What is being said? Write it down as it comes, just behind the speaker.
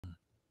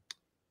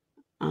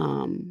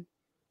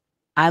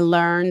I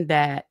learned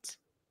that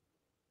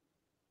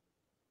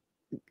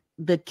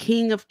the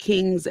King of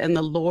Kings and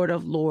the Lord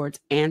of Lords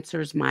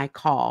answers my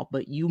call,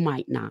 but you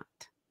might not.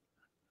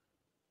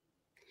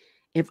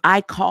 If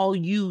I call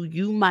you,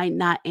 you might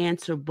not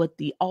answer, but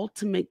the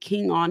ultimate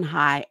King on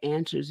high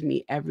answers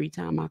me every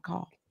time I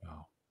call.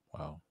 Wow.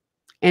 Wow.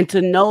 And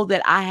to know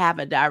that I have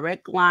a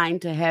direct line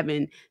to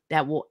heaven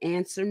that will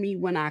answer me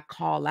when I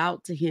call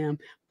out to him.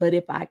 But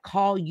if I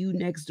call you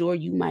next door,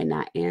 you might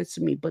not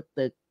answer me, but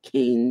the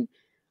King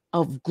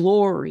of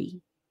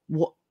glory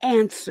will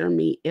answer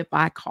me if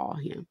I call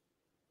him.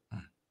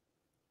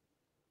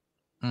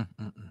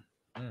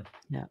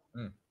 Yeah.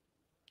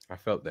 I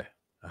felt that.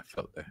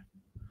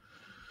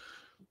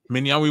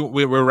 Mignon,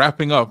 we're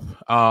wrapping up.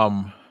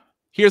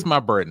 Here's my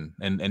burden,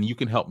 and you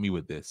can help me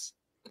with this.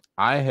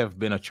 I have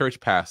been a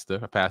pastor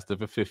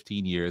for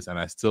 15 years, and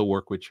I still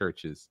work with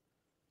churches.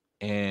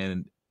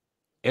 And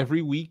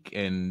every week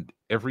and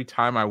every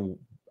time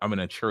I'm in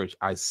a church,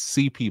 I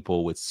see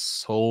people with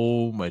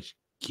so much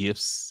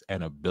gifts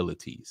and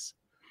abilities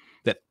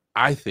that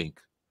I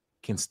think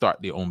can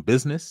start their own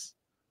business,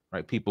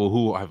 right? People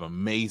who have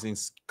amazing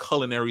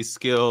culinary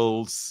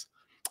skills,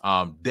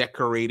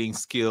 decorating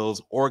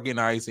skills,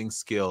 organizing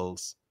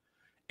skills.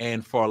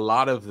 And for a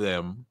lot of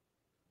them,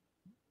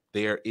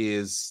 there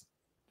is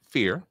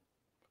fear,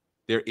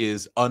 there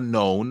is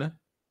unknown,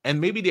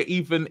 and maybe there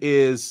even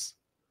is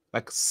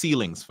like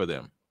ceilings for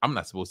them. I'm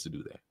not supposed to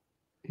do that.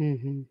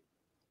 Mm-hmm.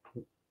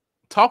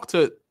 Talk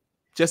to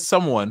just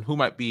someone who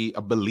might be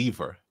a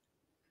believer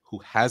who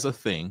has a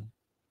thing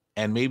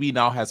and maybe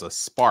now has a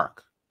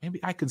spark.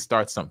 Maybe I can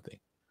start something.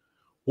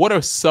 What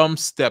are some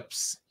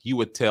steps you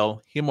would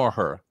tell him or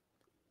her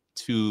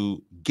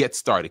to get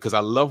started? Because I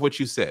love what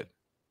you said.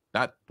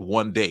 Not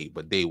one day,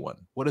 but day one.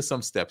 What are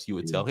some steps you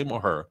would tell him or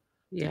her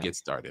to get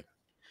started?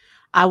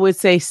 I would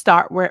say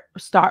start where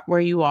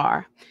you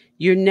are.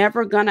 You're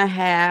never going to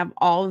have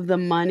all of the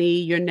money.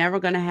 You're never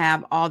going to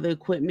have all the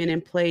equipment in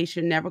place.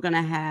 You're never going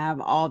to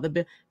have all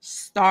the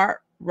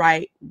start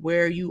right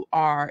where you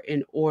are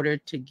in order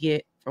to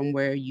get from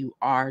where you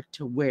are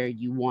to where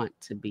you want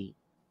to be.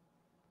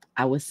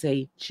 I would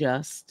say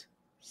just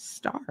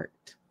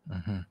start.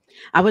 Mm-hmm.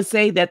 I would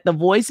say that the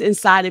voice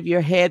inside of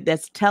your head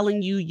that's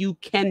telling you you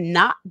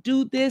cannot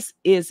do this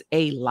is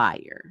a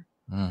liar.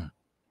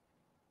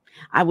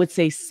 I would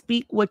say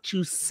speak what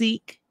you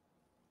seek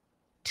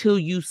till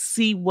you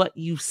see what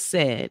you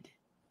said.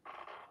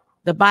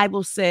 The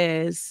Bible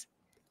says,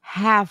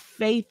 have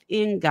faith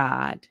in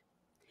God.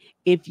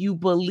 If you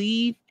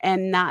believe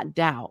and not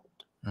doubt,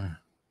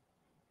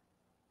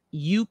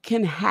 you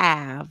can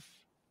have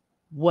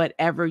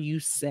whatever you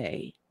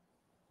say.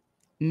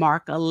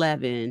 Mark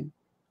 11,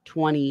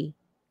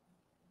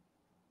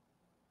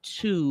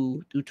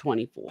 22 through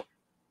 24.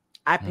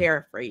 I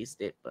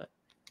paraphrased it, but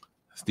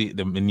it's the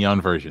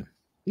Mignon version.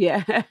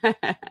 Yeah.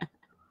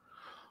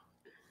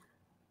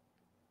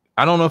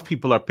 I don't know if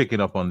people are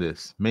picking up on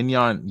this.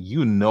 Mignon,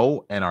 you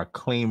know, and are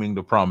claiming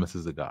the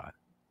promises of God.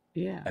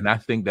 Yeah. And I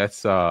think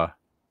that's a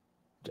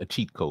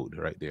cheat code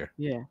right there.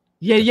 Yeah.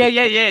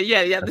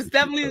 That's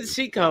definitely the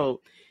cheat code.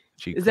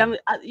 Definitely,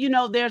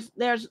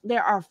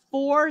 there are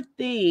four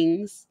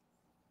things.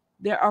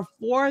 There are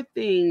four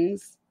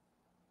things,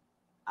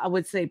 I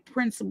would say,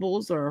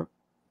 principles or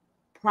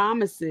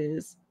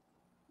promises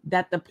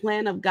that the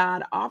plan of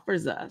God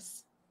offers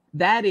us.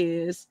 That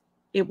is,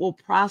 it will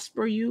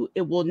prosper you,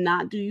 it will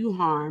not do you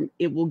harm,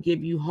 it will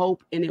give you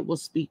hope, and it will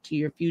speak to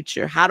your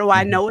future. How do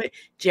I know it?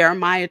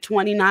 Jeremiah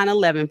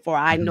 29:11. For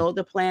I know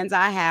the plans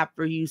I have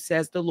for you,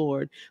 says the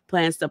Lord.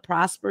 Plans to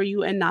prosper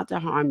you and not to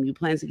harm you.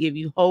 Plans to give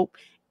you hope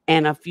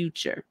and a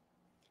future.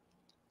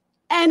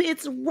 And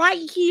it's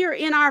right here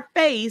in our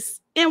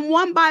face in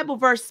one Bible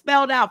verse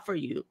spelled out for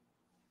you.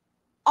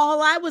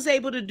 All I was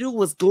able to do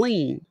was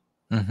glean.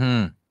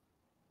 I'm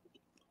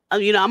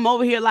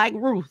over here like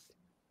Ruth.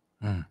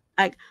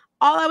 Like,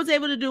 all I was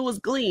able to do was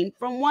glean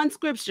from one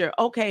scripture.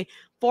 Okay,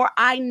 for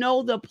I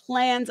know the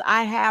plans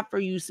I have for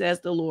you,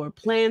 says the Lord.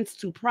 Plans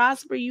to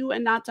prosper you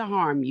and not to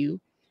harm you.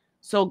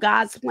 So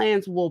God's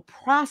plans will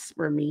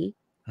prosper me.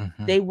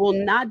 They will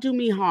not do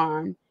me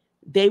harm.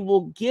 They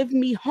will give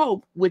me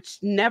hope, which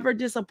never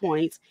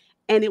disappoints,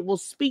 and it will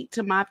speak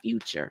to my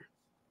future.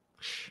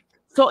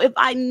 So if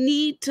I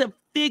need to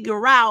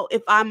figure out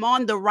if I'm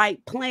on the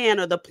right plan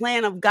or the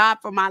plan of God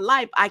for my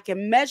life, I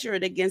can measure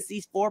it against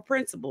these four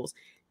principles.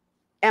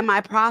 Am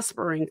I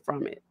prospering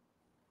from it?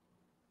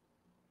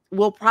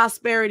 Will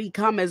prosperity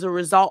come as a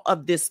result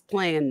of this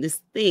plan,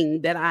 this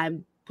thing that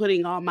I'm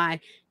putting all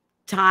my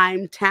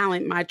time,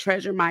 talent, my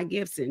treasure, my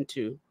gifts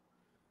into?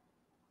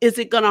 Is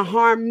it going to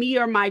harm me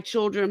or my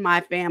children,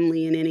 my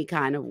family in any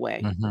kind of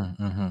way?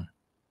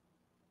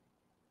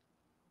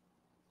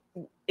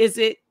 Does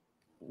it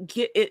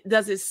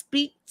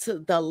speak to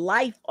the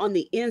life on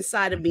the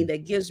inside of me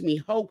that gives me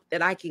hope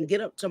that I can get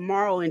up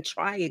tomorrow and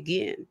try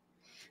again?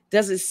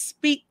 Does it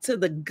speak to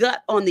the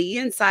gut on the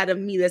inside of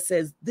me that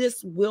says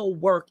this will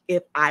work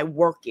if I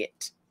work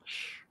it?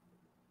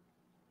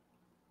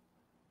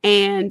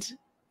 And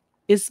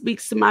it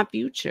speaks to my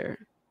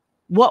future.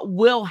 What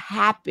will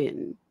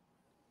happen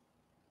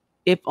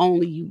if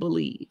only you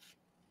believe?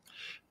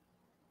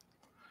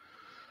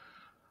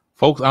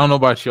 Folks, I don't know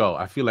about y'all.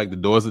 I feel like the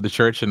doors of the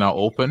church are now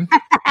open.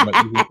 But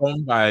you can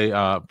come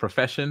by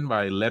profession,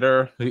 by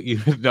letter.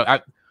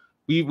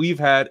 We've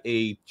had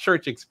a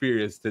church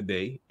experience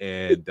today,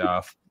 and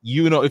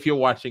if you're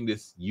watching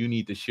this, you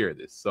need to share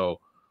this. So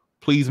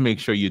please make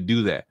sure you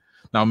do that.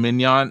 Now,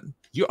 Mignon,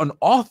 you're an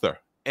author,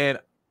 and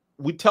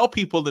we tell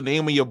people the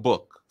name of your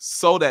book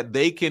so that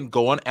they can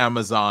go on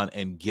Amazon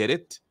and get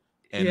it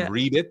and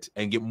read it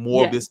and get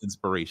more of this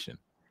inspiration.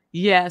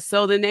 Yeah.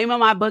 So the name of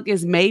my book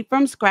is Made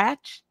from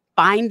Scratch: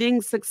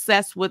 Finding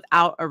Success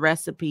Without a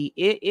Recipe.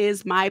 It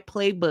is my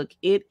playbook.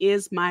 It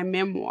is my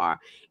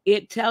memoir.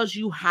 It tells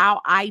you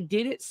how I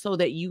did it so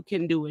that you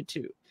can do it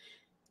too.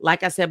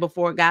 Like I said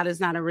before, God is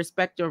not a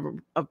respecter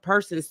of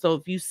persons. So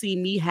if you see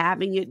me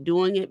having it,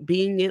 doing it,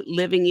 being it,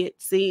 living it,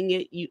 seeing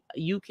it,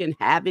 you can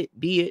have it,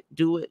 be it,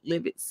 do it,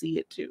 live it, see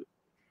it too.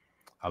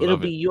 It'll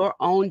be your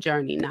own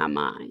journey, not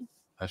mine.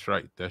 That's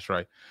right. That's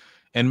right.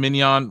 And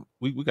Mignon,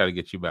 we got to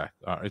get you back.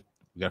 All right.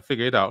 We got to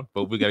figure it out,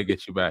 but we got to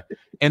get you back.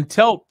 And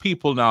tell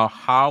people now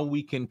how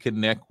we can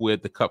connect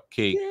with the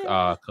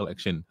Cupcake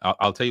Collection.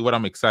 I'll tell you what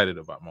I'm excited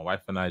about. My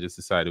wife and I just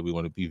decided we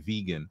want to be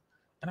vegan.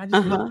 And I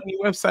just looked on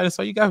your website and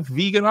saw you got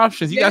vegan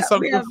options. You got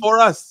something for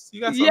us.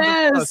 You got something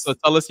for us. So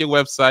tell us your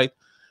website,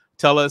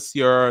 tell us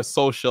your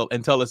social,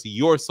 and tell us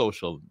your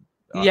social.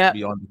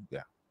 Beyond.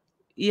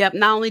 Yep.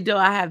 Not only do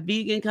I have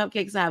vegan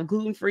cupcakes, I have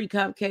gluten-free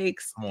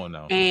cupcakes. Come on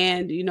now.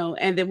 And,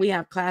 and then we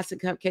have classic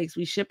cupcakes.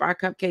 We ship our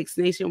cupcakes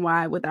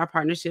nationwide with our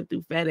partnership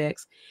through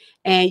FedEx.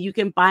 And you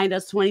can find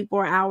us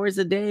 24 hours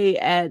a day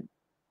at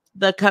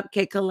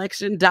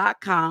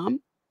thecupcakecollection.com.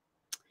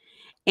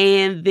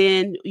 And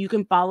then you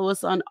can follow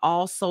us on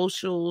all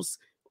socials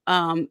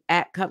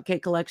at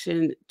Cupcake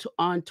Collection.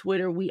 On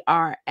Twitter, we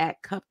are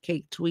at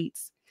Cupcake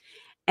Tweets.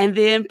 And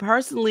then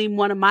personally,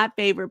 one of my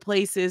favorite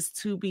places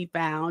to be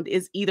found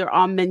is either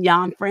on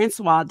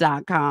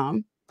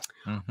mignonfrancois.com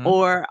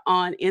or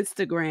on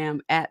Instagram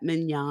at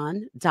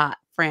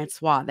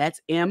mignon.francois.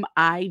 That's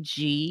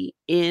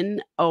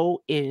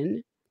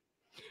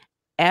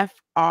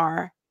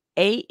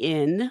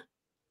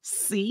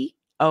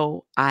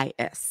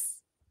MIGNONFRANCOIS.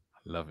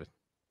 Love it.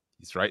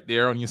 It's right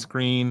there on your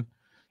screen.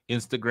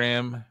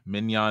 Instagram,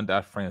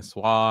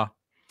 mignon.francois.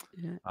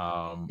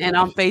 And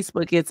on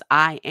Facebook, it's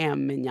I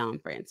Am Mignon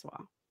Francois.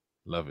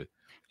 Love it.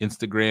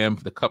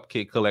 Instagram, the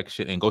Cupcake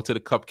Collection, and go to the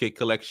Cupcake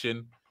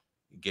Collection,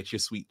 get your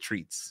sweet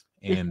treats,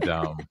 and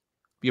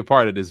be a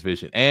part of this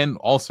vision. And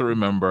also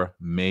remember,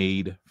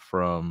 made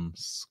from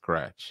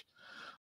scratch.